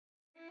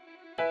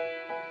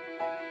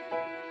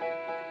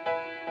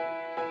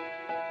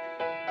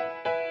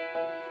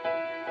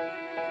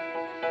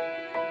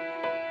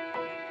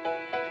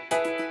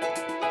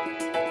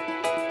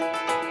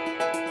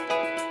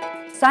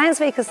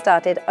Science Week has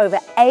started. Over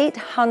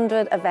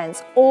 800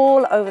 events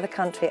all over the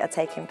country are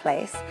taking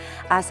place.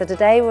 So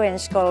today we're in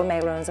Szkoły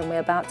Mieląc and we're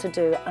about to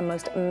do a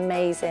most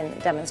amazing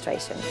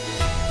demonstration.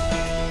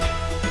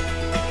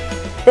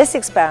 This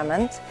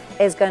experiment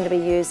is going to be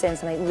used in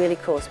something really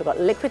cool. So we've got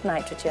liquid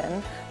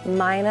nitrogen,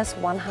 minus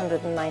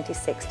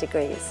 196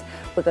 degrees.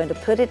 We're going to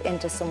put it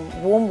into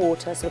some warm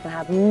water, so we're going to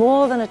have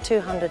more than a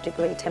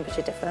 200-degree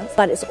temperature difference,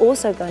 but it's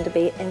also going to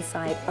be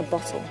inside a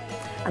bottle.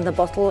 And the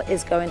bottle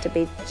is going to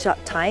be shut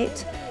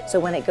tight, so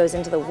when it goes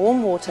into the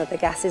warm water, the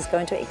gas is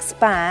going to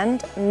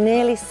expand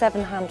nearly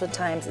 700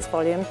 times its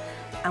volume,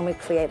 and we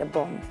create a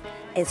bomb.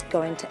 It's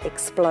going to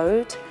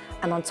explode,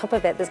 and on top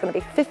of it, there's going to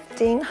be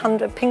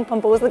 1,500 ping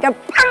pong balls that go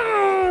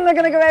BAM! They're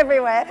going to go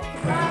everywhere.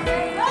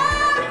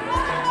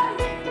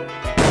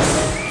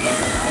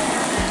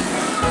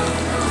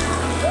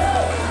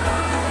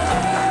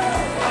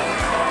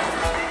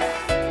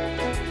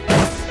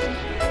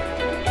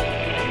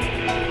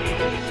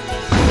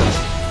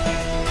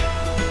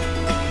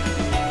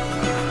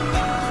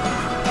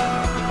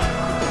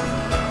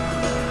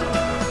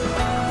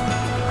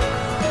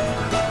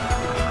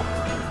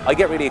 I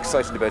get really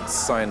excited about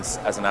science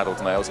as an adult,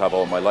 and I always have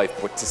all my life,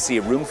 but to see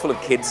a room full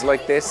of kids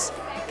like this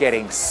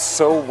getting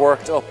so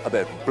worked up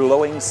about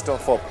blowing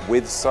stuff up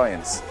with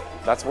science,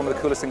 that's one of the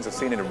coolest things I've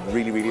seen in a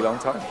really, really long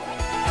time.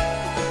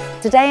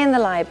 Today in the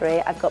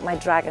library, I've got my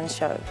dragon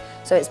show.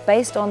 So it's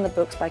based on the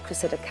books by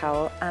Cressida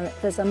Cowell, and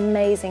there's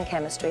amazing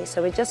chemistry.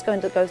 So we're just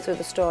going to go through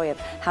the story of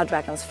how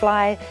dragons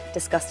fly,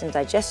 discussing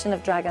digestion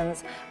of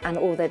dragons, and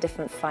all their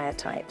different fire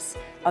types.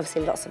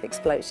 Obviously lots of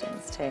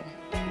explosions too.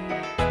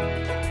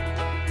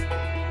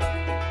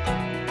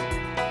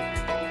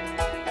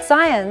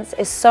 Science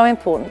is so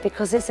important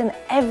because it's in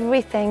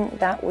everything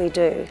that we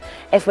do.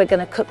 If we're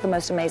going to cook the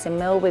most amazing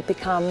meal, we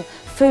become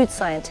food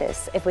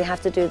scientists. If we have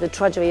to do the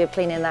drudgery of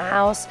cleaning the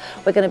house,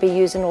 we're going to be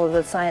using all of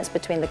the science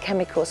between the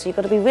chemicals. So you've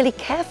got to be really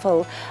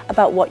careful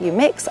about what you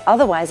mix.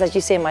 Otherwise, as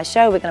you see in my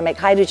show, we're going to make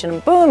hydrogen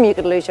and boom, you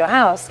could lose your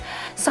house.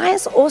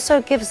 Science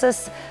also gives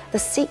us the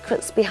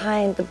secrets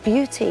behind the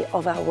beauty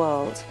of our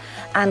world.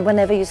 And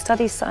whenever you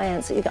study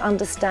science, you can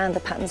understand the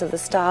patterns of the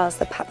stars,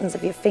 the patterns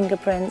of your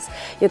fingerprints.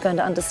 You're going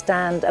to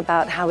understand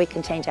about how we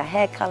can change our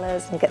hair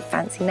colors and get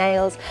fancy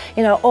nails,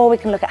 you know, or we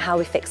can look at how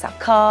we fix our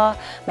car,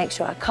 make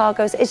sure our car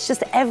goes. It's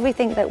just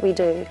everything that we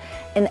do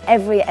in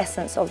every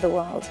essence of the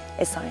world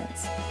is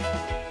science.